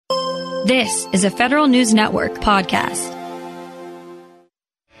This is a Federal News Network podcast.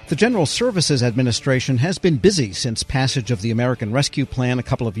 The General Services Administration has been busy since passage of the American Rescue Plan a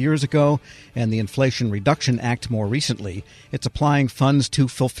couple of years ago and the Inflation Reduction Act more recently. It's applying funds to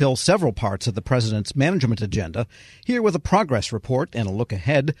fulfill several parts of the president's management agenda. Here with a progress report and a look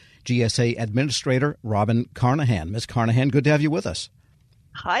ahead, GSA Administrator Robin Carnahan. Ms. Carnahan, good to have you with us.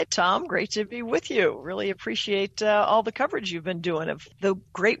 Hi, Tom. Great to be with you. Really appreciate all the coverage you've been doing of the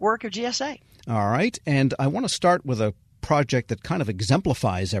great work of GSA. All right. And I want to start with a project that kind of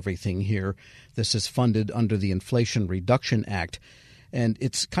exemplifies everything here. This is funded under the Inflation Reduction Act. And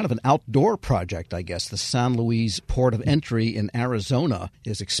it's kind of an outdoor project, I guess. The San Luis Port of Entry in Arizona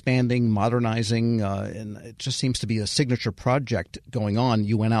is expanding, modernizing, and it just seems to be a signature project going on.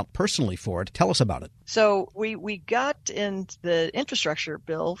 You went out personally for it. Tell us about it. So we got in the infrastructure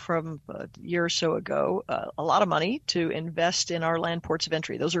bill from a year or so ago a lot of money to invest in our land ports of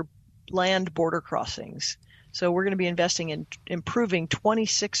entry. Those are land border crossings. So we're going to be investing in improving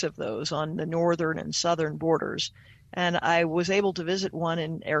 26 of those on the northern and southern borders. And I was able to visit one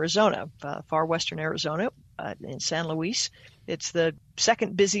in Arizona, far western Arizona, in San Luis. It's the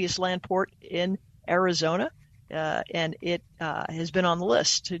second busiest land port in Arizona, and it has been on the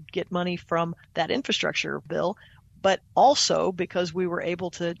list to get money from that infrastructure bill. But also because we were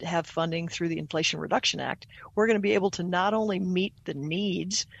able to have funding through the Inflation Reduction Act, we're going to be able to not only meet the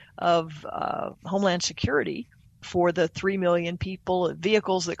needs of Homeland Security for the 3 million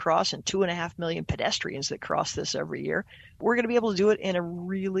vehicles that cross and 2.5 million pedestrians that cross this every year, we're going to be able to do it in a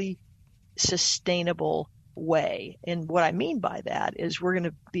really sustainable way. And what I mean by that is we're going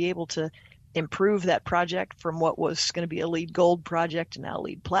to be able to improve that project from what was going to be a LEED Gold project to now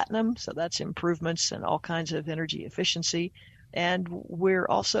LEED Platinum. So that's improvements in all kinds of energy efficiency. And we're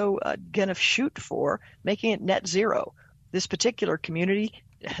also going to shoot for making it net zero. This particular community,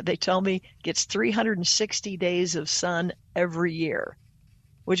 they tell me, gets 360 days of sun every year,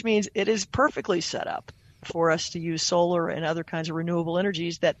 which means it is perfectly set up for us to use solar and other kinds of renewable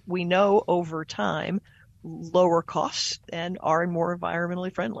energies that we know over time lower costs and are more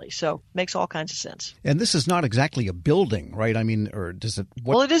environmentally friendly. So makes all kinds of sense. And this is not exactly a building, right? I mean, or does it?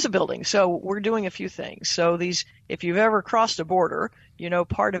 Well, it is a building. So we're doing a few things. So if you've ever crossed a border,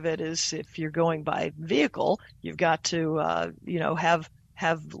 part of it is if you're going by vehicle, you've got to,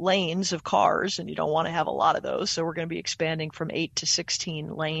 have lanes of cars, and you don't want to have a lot of those. So we're going to be expanding from 8 to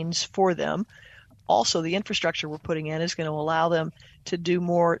 16 lanes for them. Also, the infrastructure we're putting in is going to allow them to do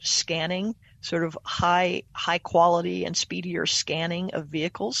more scanning, sort of high quality and speedier scanning of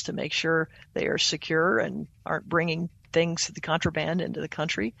vehicles to make sure they are secure and aren't bringing things, the contraband, into the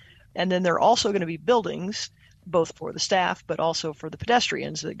country. And then there are also going to be buildings, both for the staff, but also for the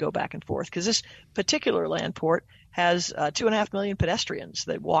pedestrians that go back and forth. Because this particular land port has 2.5 million pedestrians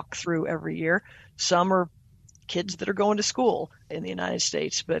that walk through every year. Some are kids that are going to school in the United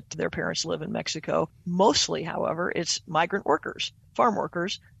States, but their parents live in Mexico. Mostly, however, it's migrant workers, farm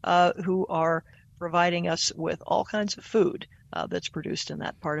workers, who are providing us with all kinds of food that's produced in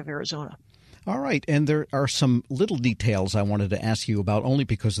that part of Arizona. All right. And there are some little details I wanted to ask you about, only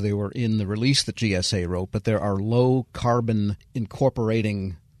because they were in the release that GSA wrote, but there are low carbon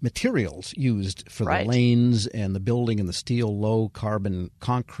incorporating materials used for the lanes and the building and the steel, low carbon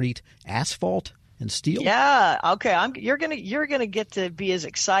concrete, asphalt and steel. Yeah. Okay. You're gonna get to be as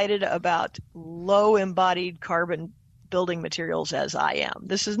excited about low embodied carbon building materials as I am.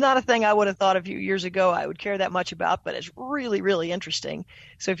 This is not a thing I would have thought a few years ago I would care that much about, but it's really, really interesting.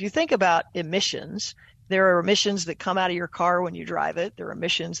 So if you think about emissions, there are emissions that come out of your car when you drive it. There are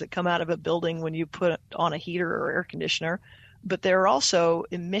emissions that come out of a building when you put on a heater or air conditioner. But there are also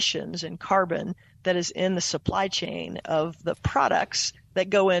emissions and carbon that is in the supply chain of the products that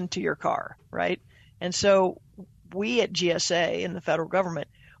go into your car, right? And so we at GSA and the federal government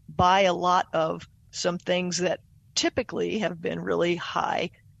buy a lot of some things that typically have been really high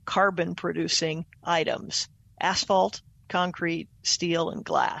carbon producing items: asphalt, concrete, steel, and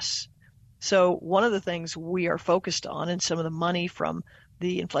glass. So one of the things we are focused on, and some of the money from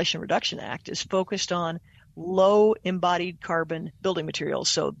the Inflation Reduction Act is focused on low embodied carbon building materials.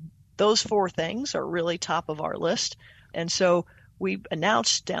 So those four things are really top of our list. And so we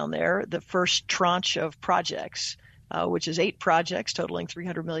announced down there the first tranche of projects, which is 8 projects totaling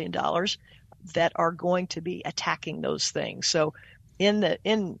 $300 million that are going to be attacking those things. So in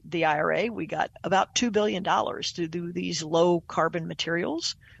the IRA, we got about $2 billion to do these low carbon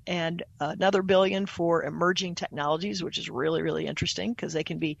materials, and another $1 billion for emerging technologies, which is really, really interesting because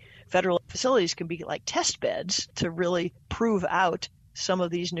federal facilities can be like test beds to really prove out some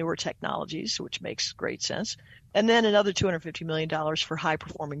of these newer technologies, which makes great sense. And then another $250 million for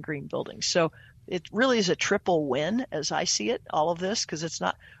high-performing green buildings. So it really is a triple win, as I see it, all of this, because it's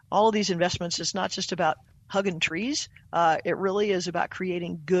not all of these investments. It's not just about hugging trees. It really is about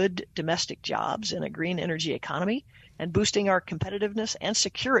creating good domestic jobs in a green energy economy and boosting our competitiveness and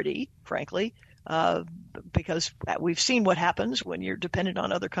security, frankly, because we've seen what happens when you're dependent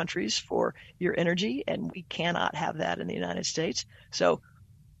on other countries for your energy, and we cannot have that in the United States. So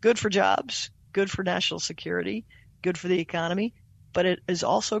good for jobs, good for national security, good for the economy, but it is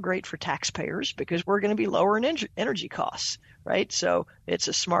also great for taxpayers because we're going to be lowering energy costs, right? So it's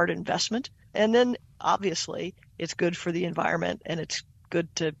a smart investment. And then obviously it's good for the environment, and it's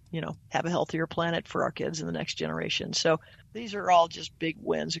good to, have a healthier planet for our kids in the next generation. So these are all just big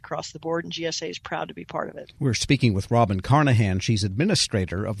wins across the board, and GSA is proud to be part of it. We're speaking with Robin Carnahan. She's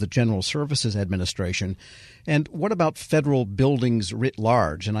administrator of the General Services Administration. And what about federal buildings writ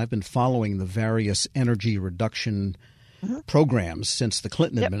large? And I've been following the various energy reduction programs since the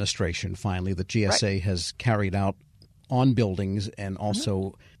Clinton administration, finally, that GSA has carried out on buildings and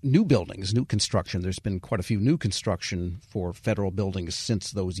also new buildings, new construction. There's been quite a few new construction for federal buildings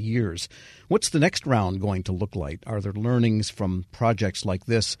since those years. What's the next round going to look like? Are there learnings from projects like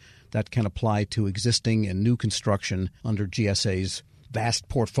this that can apply to existing and new construction under GSA's vast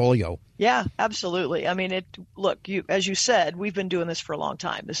portfolio? Yeah, absolutely. I mean, as you said, we've been doing this for a long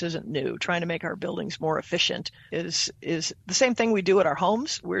time. This isn't new. Trying to make our buildings more efficient is the same thing we do at our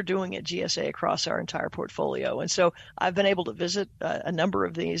homes. We're doing at GSA across our entire portfolio. And so I've been able to visit a number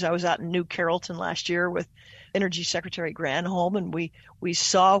of these. I was out in New Carrollton last year with Energy Secretary Granholm, and we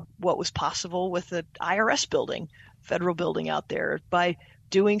saw what was possible with the IRS building, federal building out there, by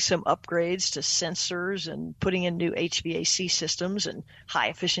doing some upgrades to sensors and putting in new HVAC systems and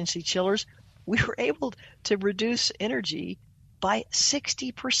high-efficiency chillers. We were able to reduce energy by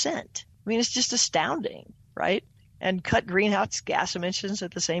 60%. I mean, it's just astounding, right? And cut greenhouse gas emissions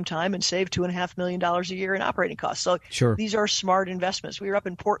at the same time and save $2.5 million a year in operating costs. So These are smart investments. We were up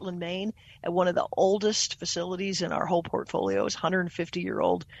in Portland, Maine, at one of the oldest facilities in our whole portfolio. It's a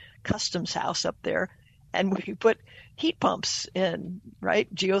 150-year-old customs house up there. And we put heat pumps in,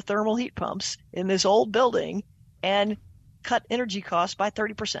 right? Geothermal heat pumps in this old building and cut energy costs by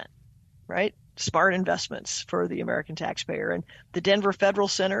 30%, right? Smart investments for the American taxpayer. And the Denver Federal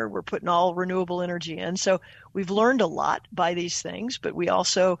Center, we're putting all renewable energy in. So we've learned a lot by these things, but we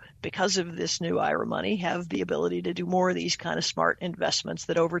also, because of this new IRA money, have the ability to do more of these kind of smart investments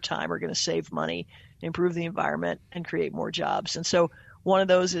that over time are going to save money, improve the environment, and create more jobs. And so one of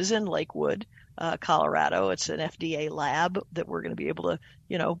those is in Lakewood, Colorado. It's an FDA lab that we're going to be able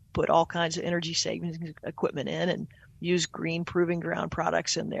to, put all kinds of energy saving equipment in and use green proving ground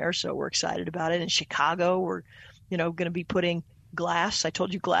products in there. So we're excited about it. In Chicago, we're, going to be putting glass. I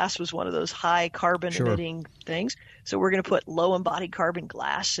told you glass was one of those high carbon emitting things. So we're going to put low embodied carbon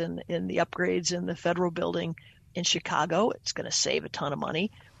glass in the upgrades in the federal building in Chicago. It's going to save a ton of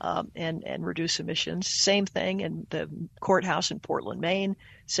money and reduce emissions. Same thing in the courthouse in Portland, Maine.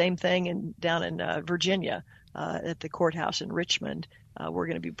 Same thing down in Virginia at the courthouse in Richmond. We're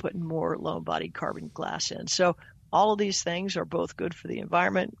going to be putting more low embodied carbon glass in. So all of these things are both good for the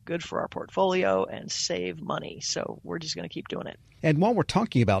environment, good for our portfolio, and save money. So we're just going to keep doing it. And while we're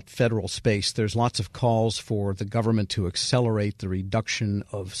talking about federal space, there's lots of calls for the government to accelerate the reduction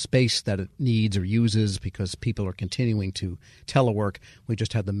of space that it needs or uses because people are continuing to telework. We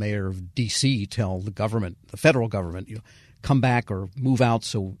just had the mayor of D.C. tell the government, the federal government, come back or move out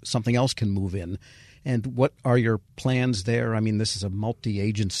so something else can move in. And what are your plans there? I mean, this is a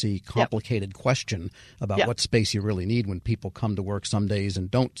multi-agency, complicated question about what space you really need when people come to work some days and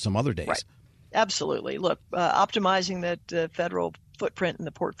don't some other days. Right. Absolutely. Look, optimizing that federal footprint in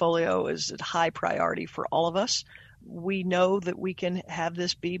the portfolio is a high priority for all of us. We know that we can have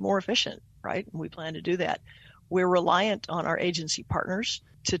this be more efficient, right? And we plan to do that. We're reliant on our agency partners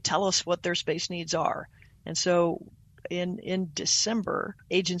to tell us what their space needs are. And so in December,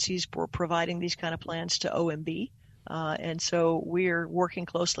 agencies were providing these kind of plans to OMB. And so we're working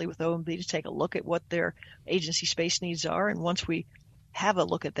closely with OMB to take a look at what their agency space needs are. And once we have a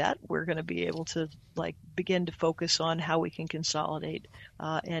look at that, we're going to be able to begin to focus on how we can consolidate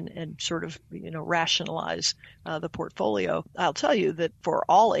and sort of rationalize the portfolio. I'll tell you that for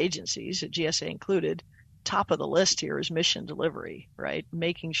all agencies, GSA included, top of the list here is mission delivery, right?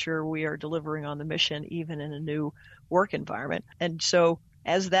 Making sure we are delivering on the mission even in a new work environment. And so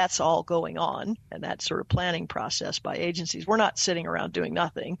as that's all going on and that sort of planning process by agencies, we're not sitting around doing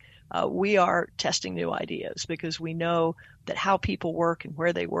nothing. We are testing new ideas because we know that how people work and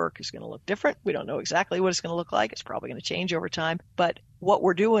where they work is going to look different. We don't know exactly what it's going to look like. It's probably going to change over time. But what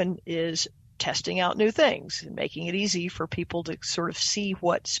we're doing is testing out new things and making it easy for people to sort of see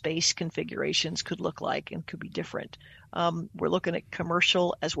what space configurations could look like and could be different. We're looking at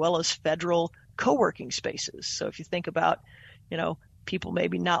commercial as well as federal co-working spaces. So if you think about, people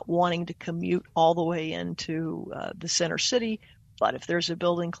maybe not wanting to commute all the way into the center city, but if there's a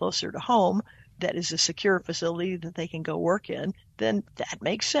building closer to home that is a secure facility that they can go work in, then that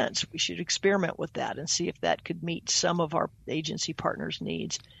makes sense. We should experiment with that and see if that could meet some of our agency partners'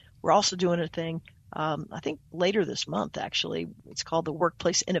 needs. We're also doing a thing, I think later this month, actually. It's called the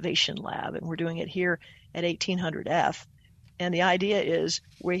Workplace Innovation Lab, and we're doing it here at 1800F. And the idea is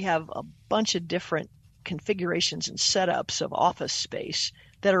we have a bunch of different configurations and setups of office space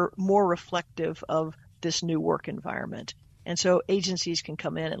that are more reflective of this new work environment. And so agencies can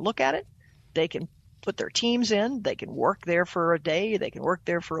come in and look at it. They can put their teams in. They can work there for a day. They can work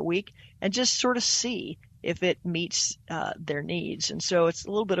there for a week and just sort of see if it meets their needs. And so it's a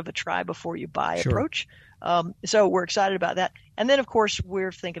little bit of a try before you buy approach. So we're excited about that. And then, of course,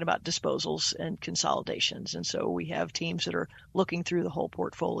 we're thinking about disposals and consolidations. And so we have teams that are looking through the whole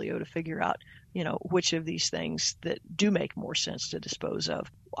portfolio to figure out, which of these things that do make more sense to dispose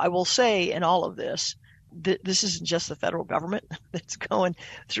of. I will say in all of this, this isn't just the federal government that's going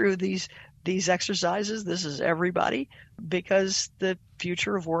through these exercises. This is everybody, because the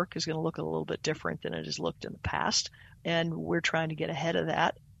future of work is going to look a little bit different than it has looked in the past. And we're trying to get ahead of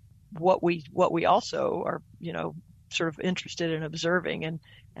that. What we also are, sort of interested in observing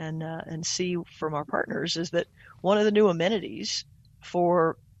and see from our partners is that one of the new amenities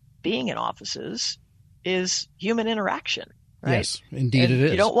for being in offices is human interaction. Right? Yes, indeed it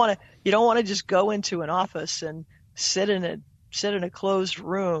is. You don't want to just go into an office and sit in a closed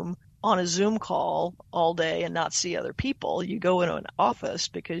room on a Zoom call all day and not see other people. You go into an office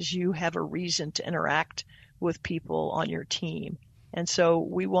because you have a reason to interact with people on your team. And so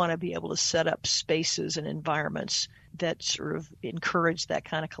we want to be able to set up spaces and environments that sort of encourage that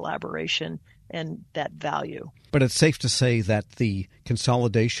kind of collaboration and that value. But it's safe to say that the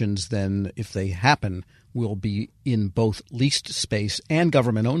consolidations then, if they happen, will be in both leased space and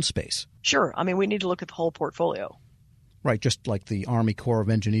government-owned space. Sure. I mean, we need to look at the whole portfolio. Right, just like the Army Corps of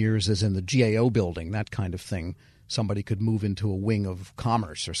Engineers is in the GAO building, that kind of thing. Somebody could move into a wing of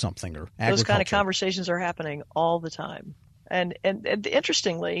commerce or something, or agriculture. Those kind of conversations are happening all the time. And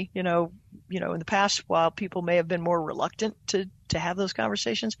interestingly, in the past, while people may have been more reluctant to have those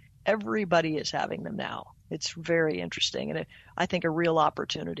conversations, everybody is having them now. It's very interesting and I think a real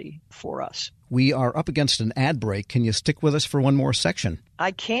opportunity for us. We are up against an ad break. Can you stick with us for one more section?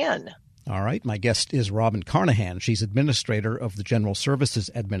 I can. All right. My guest is Robin Carnahan. She's administrator of the General Services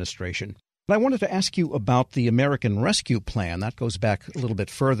Administration. I wanted to ask you about the American Rescue Plan. That goes back a little bit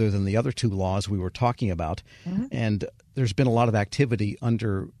further than the other two laws we were talking about. Mm-hmm. And there's been a lot of activity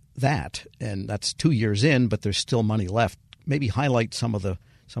under that. And that's 2 years in, but there's still money left. Maybe highlight some of the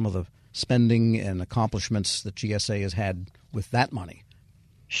spending and accomplishments that GSA has had with that money.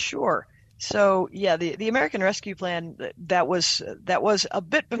 Sure. So, yeah, the American Rescue Plan, that was a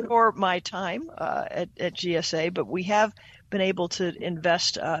bit before my time at GSA, but we have been able to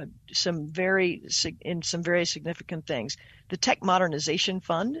invest some very significant things. The Tech Modernization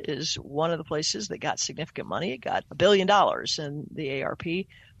Fund is one of the places that got significant money. It got $1 billion in the ARP,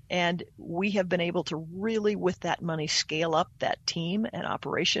 and we have been able to really, with that money, scale up that team and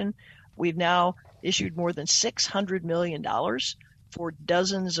operation. We've now issued more than $600 million for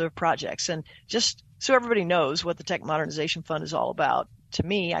dozens of projects. And just so everybody knows what the Tech Modernization Fund is all about, to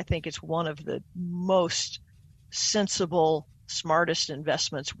me, I think it's one of the most sensible, smartest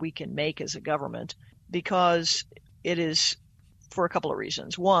investments we can make as a government, because it is for a couple of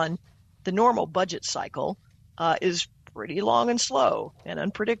reasons. One, the normal budget cycle is pretty long and slow and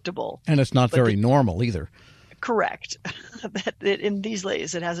unpredictable. And it's not very normal either. Correct. In these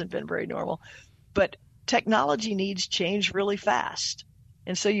days, it hasn't been very normal. But technology needs change really fast.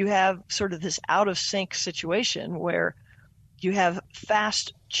 And so you have sort of this out of sync situation where you have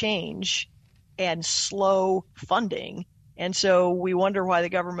fast change and slow funding. And so we wonder why the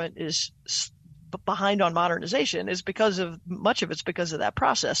government is behind on modernization is much of it's because of that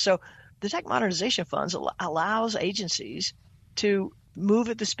process. So the Tech Modernization Funds allows agencies to move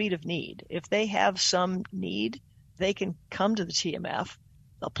at the speed of need. If they have some need, they can come to the TMF,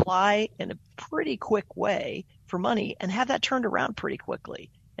 apply in a pretty quick way for money, and have that turned around pretty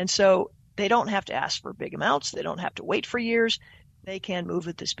quickly. And so they don't have to ask for big amounts. They don't have to wait for years. they can move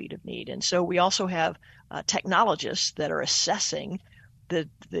at the speed of need. And so we also have technologists that are assessing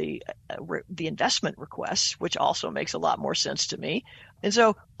the investment requests, which also makes a lot more sense to me. And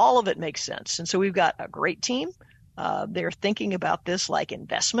so all of it makes sense. And so we've got a great team. They're thinking about this like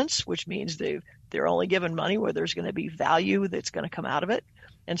investments, which means they're only given money where there's going to be value that's going to come out of it.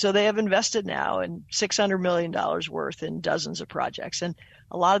 And so they have invested now in $600 million worth in dozens of projects. And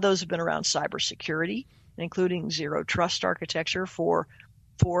a lot of those have been around cybersecurity, including zero trust architecture for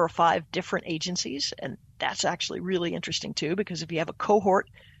 4 or 5 different agencies. And that's actually really interesting too, because if you have a cohort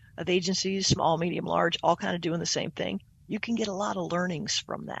of agencies, small, medium, large, all kind of doing the same thing, you can get a lot of learnings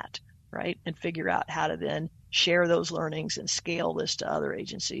from that, right? And figure out how to then share those learnings and scale this to other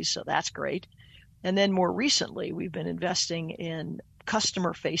agencies. So that's great. And then more recently, we've been investing in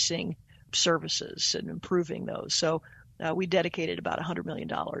customer-facing services and improving those. So we dedicated about $100 million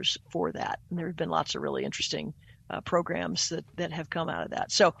for that. And there have been lots of really interesting programs that have come out of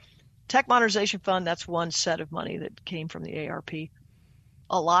that. So Tech Modernization Fund, that's one set of money that came from the ARP.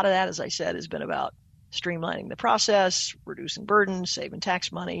 A lot of that, as I said, has been about streamlining the process, reducing burdens, saving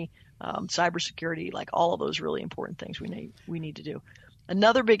tax money, cybersecurity, like all of those really important things we need to do.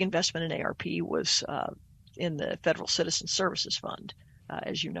 Another big investment in ARP was in the Federal Citizen Services Fund,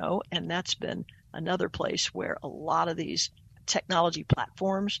 as you know, and that's been another place where a lot of these technology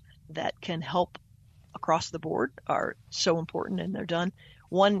platforms that can help across the board are so important, and they're done.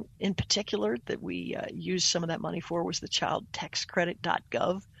 One in particular that we used some of that money for was the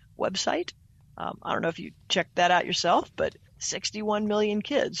childtaxcredit.gov website. I don't know if you checked that out yourself, but 61 million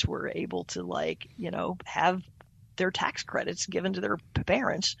kids were able to have their tax credits given to their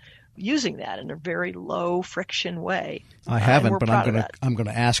parents using that in a very low friction way. I haven't, but I'm going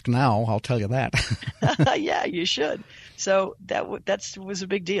to ask now. I'll tell you that. Yeah, you should. So that was a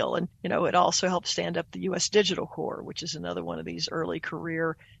big deal. And, it also helped stand up the U.S. Digital Corps, which is another one of these early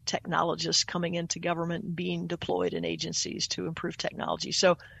career technologists coming into government and being deployed in agencies to improve technology.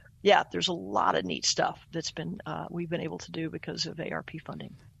 So, yeah, there's a lot of neat stuff that's been we've been able to do because of ARP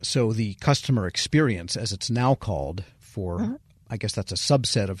funding. So the customer experience, as it's now called, for I guess that's a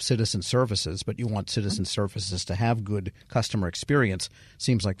subset of citizen services, but you want citizen services to have good customer experience.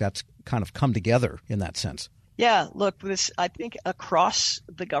 Seems like that's kind of come together in that sense. Yeah, look, I think across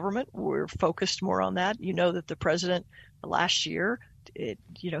the government, we're focused more on that. You know that the president last year,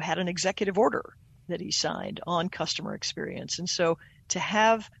 had an executive order that he signed on customer experience. And so to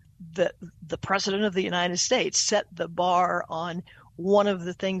have the president of the United States set the bar on one of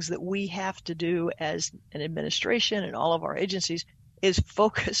the things that we have to do as an administration and all of our agencies is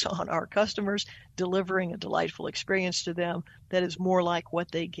focus on our customers, delivering a delightful experience to them that is more like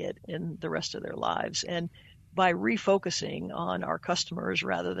what they get in the rest of their lives. And by refocusing on our customers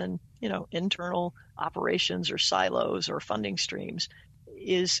rather than, internal operations or silos or funding streams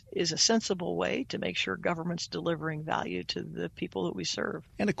is a sensible way to make sure government's delivering value to the people that we serve.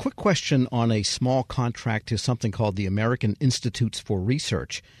 And a quick question on a small contract to something called the American Institutes for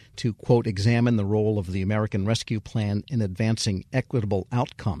Research to, quote, examine the role of the American Rescue Plan in advancing equitable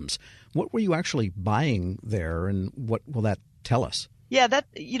outcomes. What were you actually buying there, and what will that tell us? Yeah,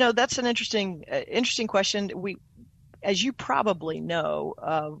 that's an interesting question. As you probably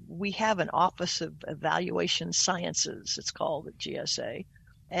know, we have an Office of Evaluation Sciences, it's called at GSA.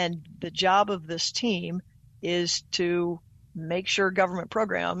 And the job of this team is to make sure government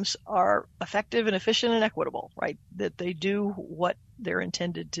programs are effective and efficient and equitable, right? That they do what they're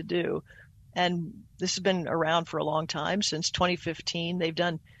intended to do. And this has been around for a long time. Since 2015, they've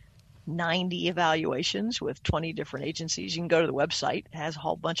done 90 evaluations with 20 different agencies. You can go to the website. It has a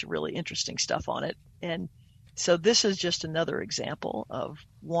whole bunch of really interesting stuff on it. And so this is just another example of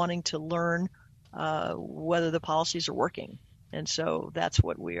wanting to learn whether the policies are working. And so that's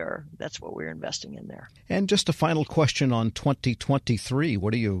what we're investing in there. And just a final question on 2023.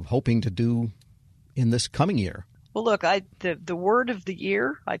 What are you hoping to do in this coming year? Well, look, the word of the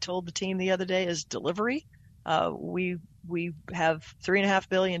year, I told the team the other day, is delivery. We have $3.5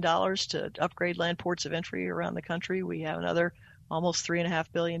 billion to upgrade land ports of entry around the country. We have another almost $3.5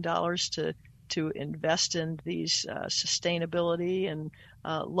 billion to invest in these sustainability and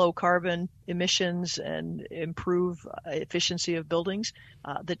low carbon emissions and improve efficiency of buildings.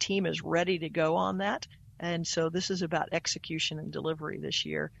 The team is ready to go on that. And so this is about execution and delivery this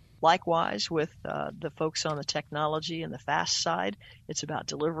year. Likewise, with the folks on the technology and the fast side, it's about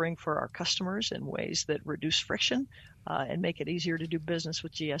delivering for our customers in ways that reduce friction and make it easier to do business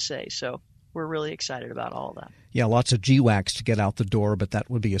with GSA. So we're really excited about all of that. Yeah, lots of GWACs to get out the door, but that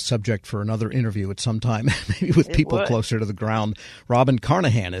would be a subject for another interview at some time, maybe with people closer to the ground. Robin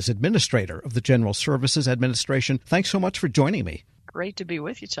Carnahan is Administrator of the General Services Administration. Thanks so much for joining me. Great to be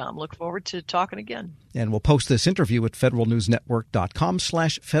with you, Tom. Look forward to talking again. And we'll post this interview at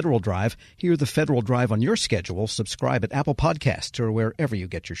federalnewsnetwork.com/Federal Drive. Hear the Federal Drive on your schedule. Subscribe at Apple Podcasts or wherever you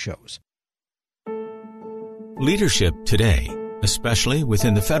get your shows. Leadership today, especially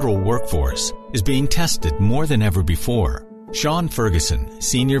within the federal workforce, is being tested more than ever before. Sean Ferguson,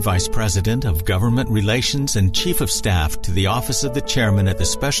 Senior Vice President of Government Relations and Chief of Staff to the Office of the Chairman at the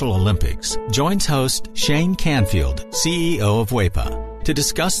Special Olympics, joins host Shane Canfield, CEO of WEPA, to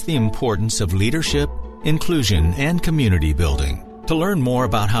discuss the importance of leadership, inclusion, and community building. To learn more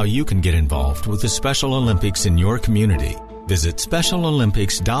about how you can get involved with the Special Olympics in your community, visit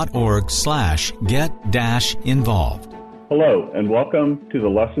specialolympics.org/get-involved. Hello, and welcome to the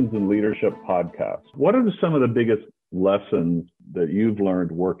Lessons in Leadership podcast. What are some of the biggest lessons that you've learned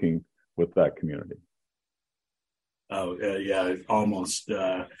working with that community?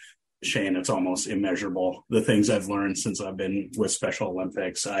 Shane, it's almost immeasurable. The things I've learned since I've been with Special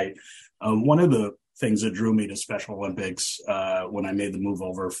Olympics. One of the things that drew me to Special Olympics when I made the move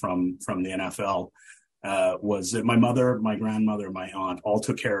over from the NFL was that my mother, my grandmother, my aunt all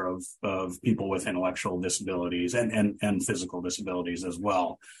took care of people with intellectual disabilities and physical disabilities as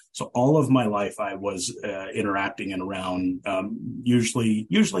well. So all of my life I was interacting and around usually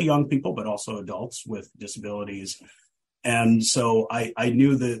young people, but also adults with disabilities. And so I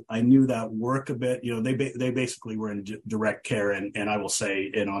knew that work a bit. You know, they basically were in direct care, and I will say,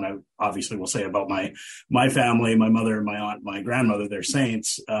 I obviously will say about my family, my mother, my aunt, my grandmother, they're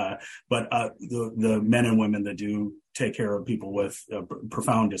saints. But the men and women that do take care of people with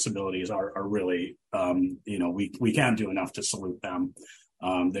profound disabilities are really, we can't do enough to salute them.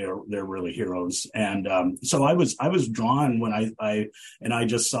 They're really heroes. And so I was drawn when I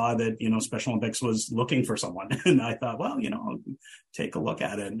just saw that, Special Olympics was looking for someone. And I thought, well, take a look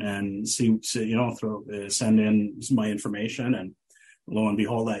at it and see send in my information. And lo and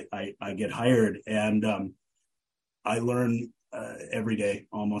behold, I get hired. And I learn every day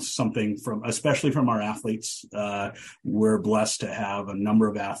almost something especially from our athletes. We're blessed to have a number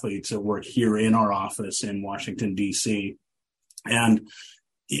of athletes that work here in our office in Washington, D.C. And,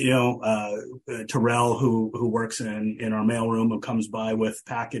 Terrell, who works in our mailroom, who comes by with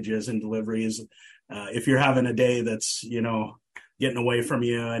packages and deliveries. If you're having a day that's, getting away from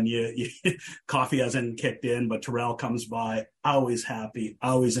you and you coffee hasn't kicked in, but Terrell comes by, always happy,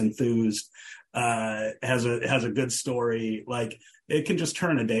 always enthused, has a good story. Like, it can just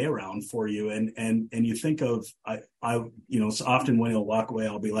turn a day around for you. And you think of, so often when he'll walk away,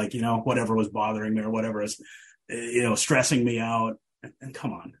 I'll be like, whatever was bothering me or whatever is, stressing me out. And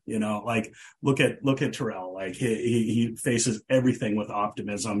come on, look at Terrell. Like he faces everything with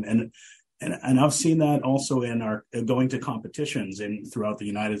optimism. And I've seen that also in our going to competitions throughout the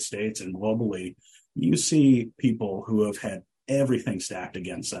United States and globally. You see people who have had everything stacked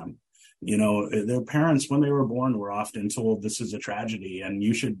against them. Their parents, when they were born, were often told this is a tragedy and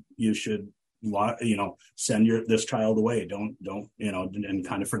you should send this child away. Don't, and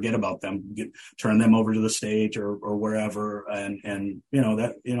kind of forget about them, turn them over to the stage or wherever. And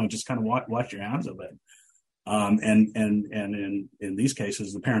just kind of wash your hands of it. And in these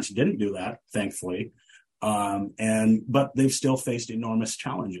cases, the parents didn't do that, thankfully. But they've still faced enormous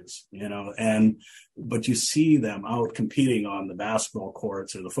challenges, but you see them out competing on the basketball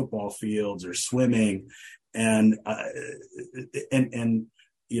courts or the football fields or swimming and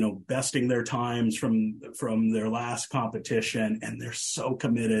besting their times from their last competition. And they're so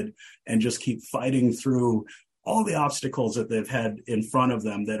committed and just keep fighting through all the obstacles that they've had in front of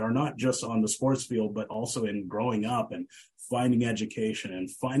them that are not just on the sports field, but also in growing up and finding education and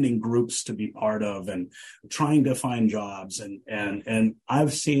finding groups to be part of and trying to find jobs. And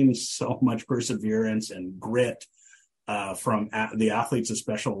I've seen so much perseverance and grit from the athletes of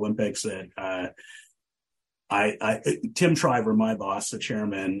Special Olympics that Tim Shriver, my boss, the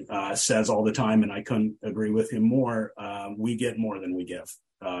chairman, says all the time, and I couldn't agree with him more, we get more than we give.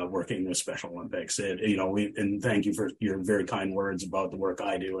 Working with Special Olympics, and thank you for your very kind words about the work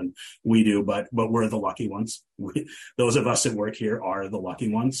I do and we do, but we're the lucky ones. Those of us that work here are the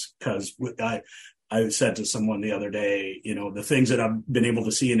lucky ones, because I said to someone the other day, the things that I've been able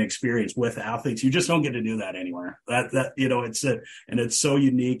to see and experience with athletes, you just don't get to do that anywhere. And it's so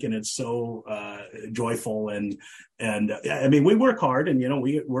unique and it's so joyful. And I mean, we work hard and,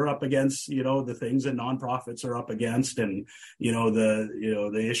 we're up against, the things that nonprofits are up against and,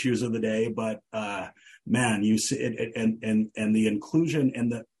 the issues of the day. But man, you see it and the inclusion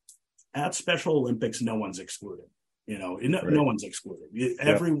and at Special Olympics, no one's excluded. No one's excluded.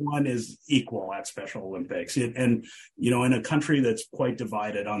 Everyone is equal at Special Olympics. And, in a country that's quite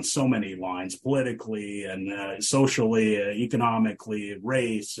divided on so many lines, politically and socially, economically,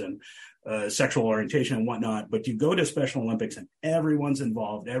 race and sexual orientation and whatnot, but you go to Special Olympics and everyone's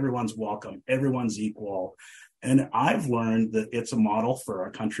involved, everyone's welcome, everyone's equal. And I've learned that it's a model for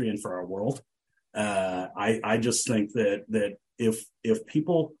our country and for our world. I just think that if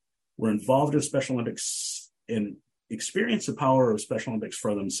people were involved in Special Olympics and experience the power of Special Olympics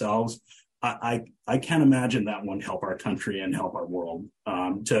for themselves, I can't imagine that won't help our country and help our world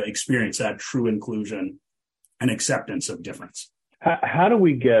to experience that true inclusion and acceptance of difference.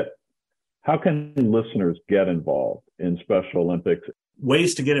 How can listeners get involved in Special Olympics?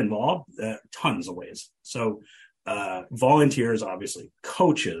 Ways to get involved, tons of ways. So volunteers, obviously,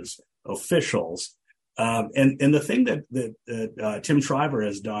 coaches, officials, and the thing that Tim Shriver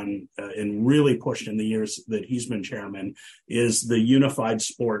has done and really pushed in the years that he's been chairman is the unified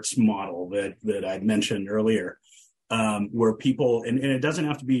sports model that I'd mentioned earlier, where people, and it doesn't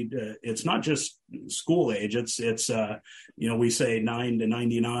have to be, it's not just school age. It's we say 9 to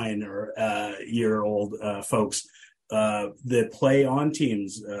 99 or year old folks that play on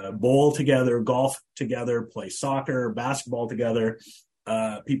teams, bowl together, golf together, play soccer, basketball together.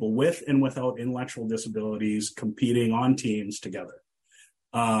 People with and without intellectual disabilities competing on teams together.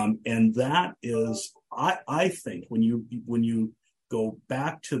 And that is, I think when you go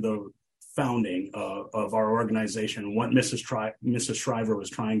back to the founding of our organization, what Mrs. Shriver was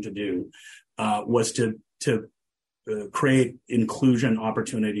trying to do was to create inclusion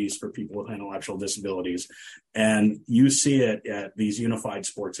opportunities for people with intellectual disabilities. And you see it at these unified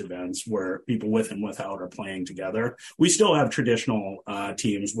sports events where people with and without are playing together. We still have traditional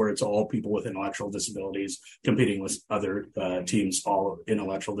teams where it's all people with intellectual disabilities competing with other teams, all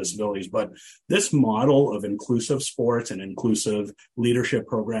intellectual disabilities. But this model of inclusive sports and inclusive leadership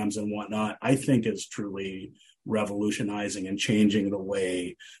programs and whatnot, I think is truly revolutionizing and changing the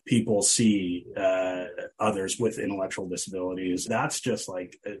way people see others with intellectual disabilities. That's just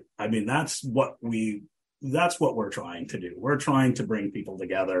that's what we're trying to do. We're trying to bring people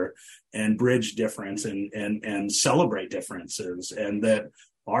together and bridge difference and celebrate differences, and that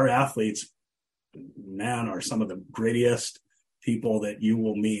our athletes, man, are some of the grittiest people that you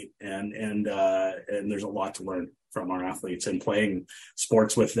will meet, and there's a lot to learn from our athletes, and playing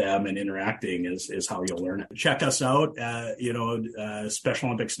sports with them and interacting is how you'll learn it. Check us out at,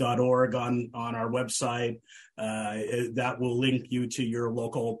 specialolympics.org on our website. That will link you to your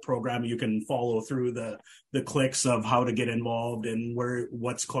local program. You can follow through the clicks of how to get involved and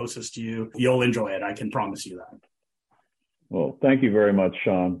what's closest to you. You'll enjoy it. I can promise you that. Well, thank you very much,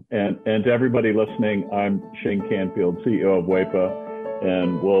 Sean. And to everybody listening, I'm Shane Canfield, CEO of WEPA,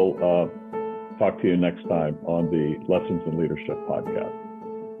 and we'll talk to you next time on the Lessons in Leadership podcast.